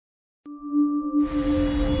Hey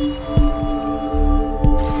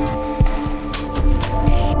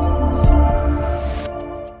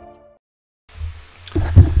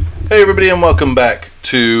everybody, and welcome back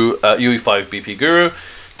to UE5 BP Guru.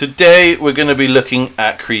 Today we're going to be looking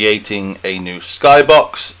at creating a new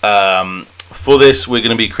skybox. For this we're going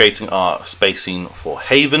to be creating our space scene for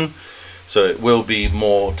Haven, so it will be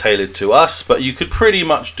more tailored to us, but you could pretty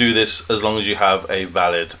much do this as long as you have a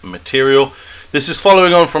valid material. This is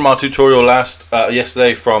following on from our tutorial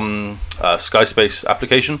yesterday from Skyspace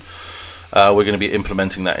application. We're going to be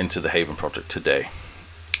implementing that into the Haven project today.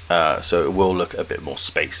 So it will look a bit more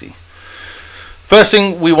spacey. First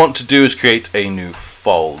thing we want to do is create a new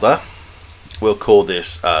folder. We'll call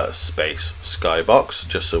this Space Skybox,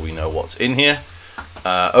 just so we know what's in here.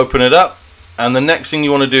 Open it up, and the next thing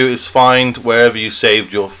you want to do is find wherever you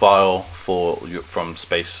saved your file from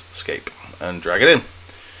Spacescape and drag it in.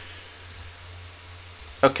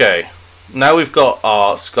 Okay, now we've got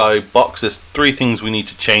our Skybox. There's three things we need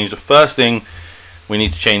to change. The first thing we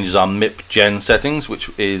need to change is our MIP gen settings,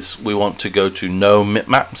 which is we want to go to no MIP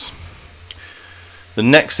maps. The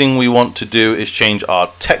next thing we want to do is change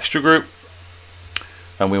our texture group,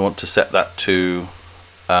 and we want to set that to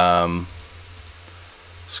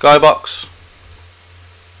Skybox.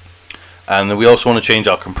 And then we also want to change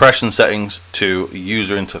our compression settings to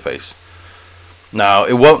user interface. Now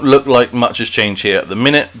it won't look like much has changed here at the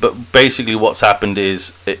minute, but basically what's happened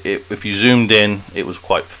is if you zoomed in, it was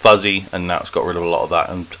quite fuzzy, and now it's got rid of a lot of that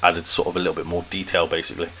and added sort of a little bit more detail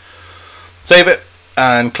basically. Save it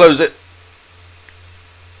and close it.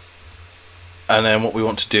 And then what we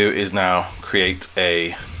want to do is now create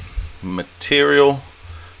a material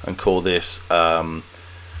and call this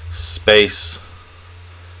Space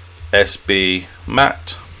SB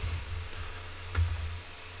Mat.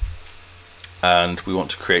 And we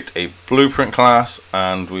want to create a blueprint class,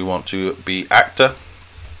 and we want to be actor,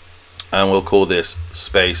 and we'll call this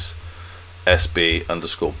Space SB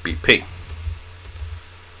underscore BP.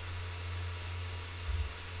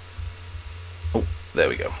 Oh, there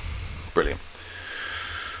we go. Brilliant.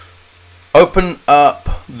 Open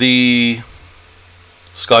up the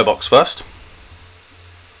Skybox first.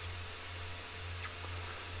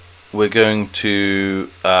 We're going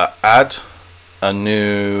to add a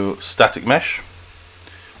new static mesh.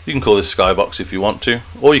 You can call this Skybox if you want to,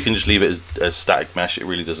 or you can just leave it as static mesh. It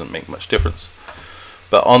really doesn't make much difference.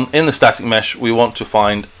 But in the static mesh, we want to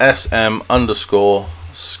find SM underscore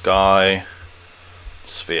sky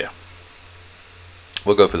sphere.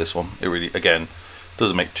 We'll go for this one. It really, again,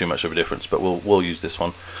 doesn't make too much of a difference, but we'll use this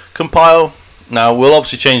one. Compile. Now we'll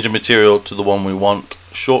obviously change the material to the one we want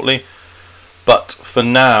shortly, but for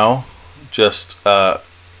now just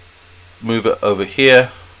move it over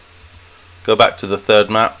here, go back to the third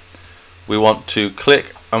map. We want to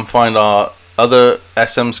click and find our other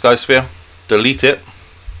SM sky sphere, delete it.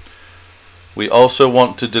 We also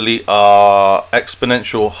want to delete our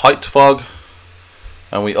exponential height fog,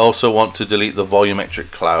 and we also want to delete the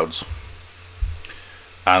volumetric clouds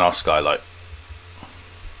and our skylight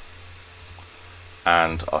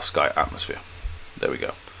and our sky atmosphere. There we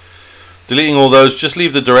go. Deleting all those, just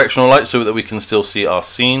leave the directional light so that we can still see our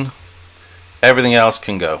scene. Everything else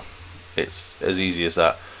can go. It's as easy as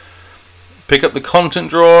that. Pick up the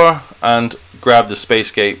content drawer and grab the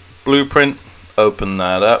Spacescape blueprint, open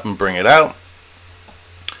that up and bring it out.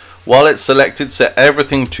 While it's selected, set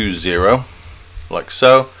everything to 0, like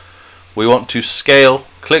so. We want to scale,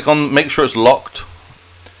 click on, make sure it's locked.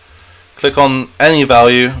 Click on any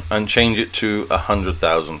value and change it to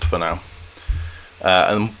 100,000 for now.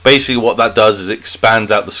 And basically what that does is it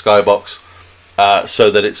expands out the skybox so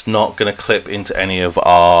that it's not going to clip into any of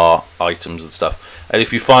our items and stuff. And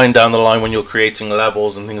if you find down the line when you're creating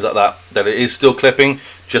levels and things like that that it is still clipping,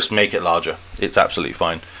 just make it larger. It's absolutely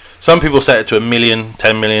fine. Some people set it to 1 million,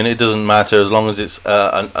 10 million, it doesn't matter as long as it's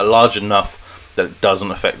large enough that it doesn't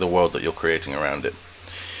affect the world that you're creating around it.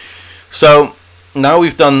 So now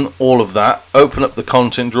we've done all of that, open up the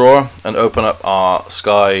content drawer and open up our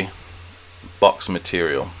Skybox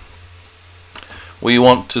material. We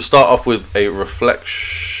want to start off with a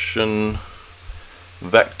reflection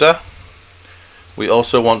vector. We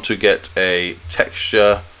also want to get a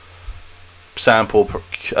texture sample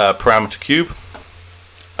parameter cube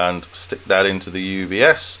and stick that into the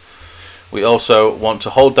UVS. We also want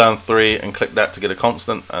to hold down 3 and click that to get a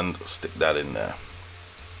constant and stick that in there.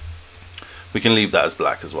 We can leave that as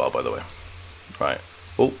black as well, by the way. Right.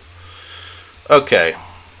 Oh. Okay.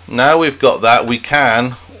 Now we've got that, we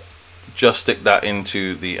can just stick that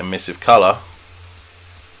into the emissive color.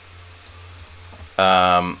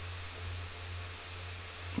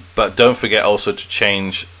 But don't forget also to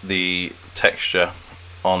change the texture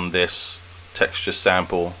on this texture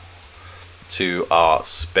sample to our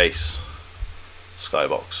space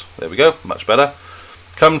skybox. There we go, much better.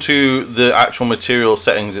 Come to the actual material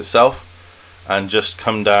settings itself and just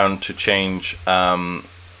come down to change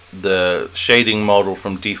the shading model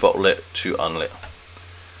from default lit to unlit,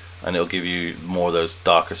 and it'll give you more of those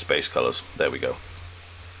darker space colors. There we go.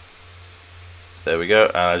 There we go,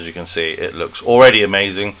 and as you can see, it looks already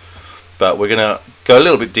amazing, but we're gonna go a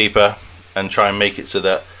little bit deeper and try and make it so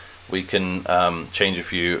that we can change a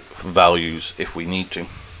few values if we need to.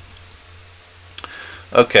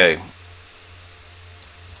 Okay,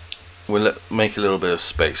 we'll make a little bit of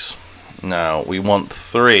space. Now we want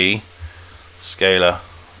 3 scalar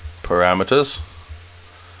parameters.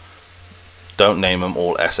 Don't name them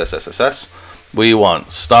all SSSSS. We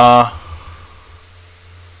want star.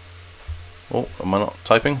 Oh, am I not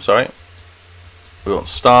typing? Sorry. We want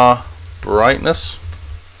star brightness.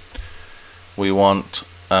 We want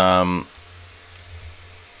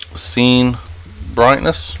scene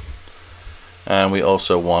brightness, and we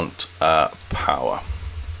also want power.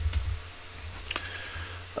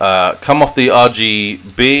 Come off the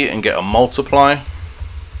RGB and get a multiply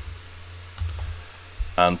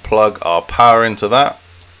and plug our power into that.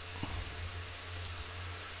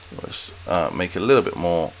 Let's make a little bit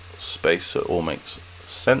more space so it all makes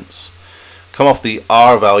sense. Come off the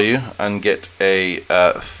R value and get a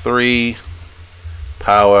 3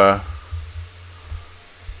 power,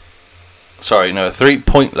 sorry, no, 3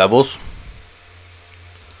 point levels,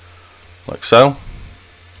 like so.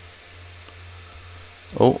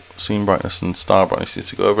 Oh, scene brightness and star brightness needs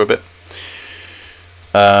to go over a bit.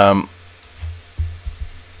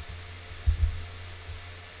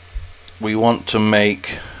 We want to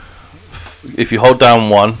make, if you hold down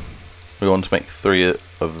 1, we want to make 3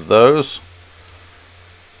 of those.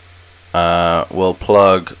 We'll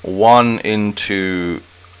plug 1 into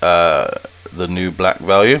the new black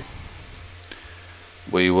value.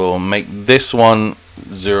 We will make this one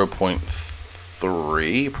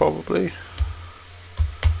 0.3 probably,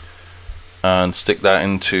 and stick that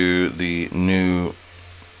into the new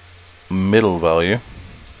middle value.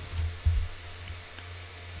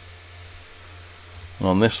 And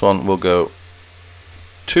on this one we'll go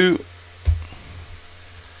 2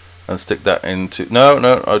 and stick that into,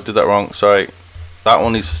 no, I did that wrong, sorry. That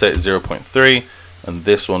one needs to stay at 0.3 and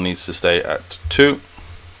this one needs to stay at 2,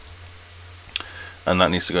 and that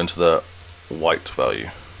needs to go into the white value,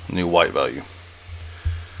 new white value.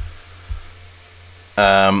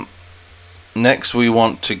 Next we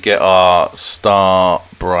want to get our star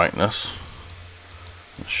brightness.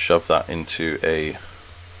 Let's shove that into a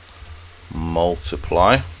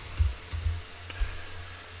multiply.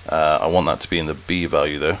 I want that to be in the B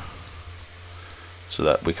value though, so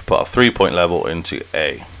that we can put a 3-point level into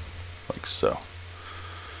A, like so.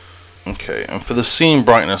 Okay, and for the scene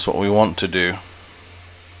brightness, what we want to do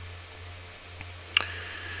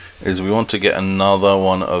is we want to get another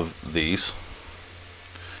one of these.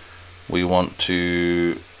 We want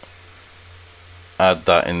to add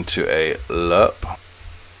that into a lerp.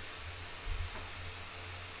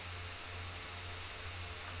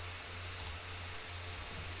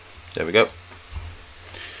 There we go.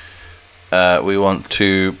 We want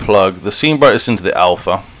to plug the scene brightness into the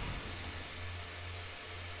alpha,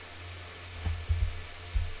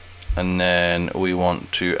 and then we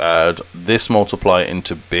want to add this multiply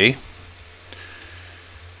into B.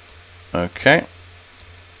 Okay.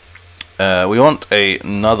 We want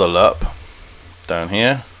another lerp down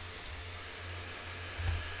here.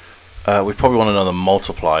 We probably want another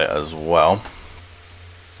multiply as well.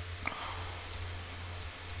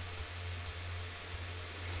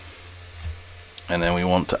 And then we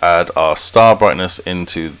want to add our star brightness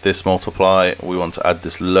into this multiply. We want to add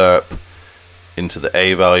this lerp into the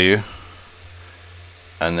A value.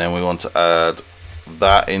 And then we want to add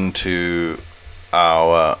that into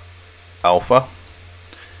our alpha.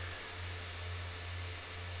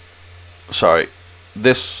 Sorry,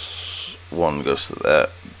 this one goes to there,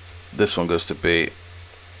 this one goes to B,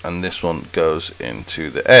 and this one goes into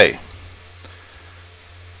the A.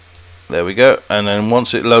 There we go, and then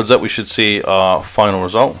once it loads up we should see our final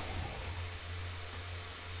result.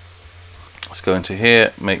 Let's go into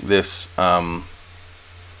here, make this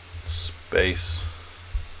space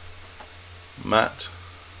matte,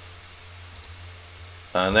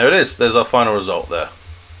 and there it is. There's our final result there.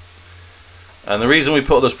 And the reason we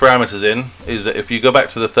put those parameters in is that if you go back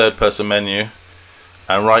to the third person menu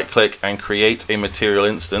and right click and create a material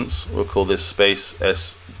instance, we'll call this space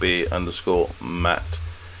SB_matte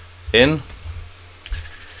in,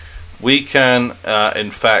 we can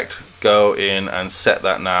in fact go in and set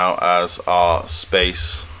that now as our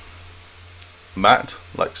space mat,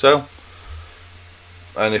 like so.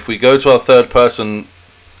 And if we go to our third person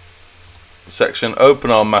section, open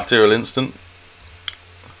our material instant,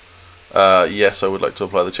 yes, I would like to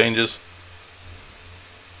apply the changes.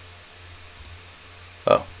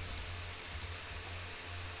 Oh,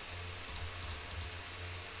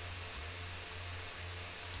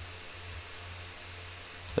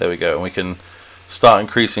 there we go, and we can start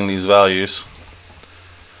increasing these values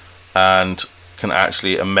and can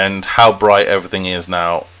actually amend how bright everything is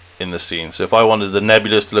now in the scene. So if I wanted the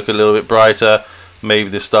nebulas to look a little bit brighter, maybe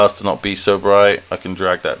the stars to not be so bright, I can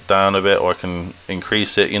drag that down a bit, or I can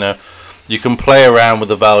increase it. You know, you can play around with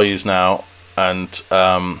the values now and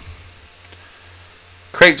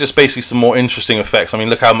create just basically some more interesting effects. I mean,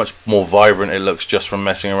 look how much more vibrant it looks just from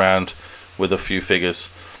messing around with a few figures.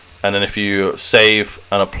 And then if you save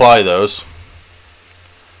and apply those,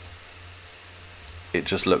 it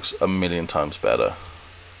just looks a million times better.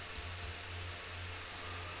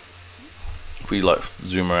 If we like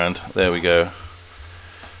zoom around, there we go.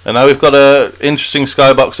 And now we've got a interesting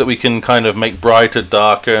skybox that we can kind of make brighter,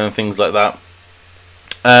 darker, and things like that.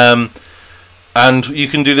 And you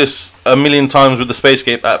can do this a million times with the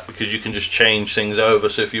Spacescape app, because you can just change things over.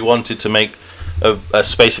 So if you wanted to make a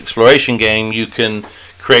space exploration game, you can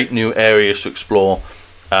create new areas to explore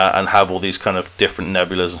and have all these kind of different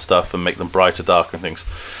nebulas and stuff, and make them brighter, darker, and things.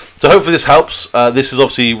 So hopefully this helps. This is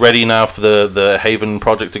obviously ready now for the Haven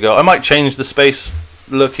project to go. I might change the space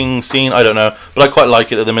looking scene, I don't know, but I quite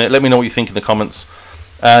like it at the minute. Let me know what you think in the comments,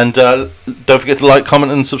 and don't forget to like,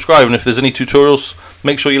 comment, and subscribe. And if there's any tutorials,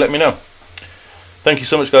 make sure you let me know. Thank you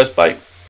so much, guys. Bye.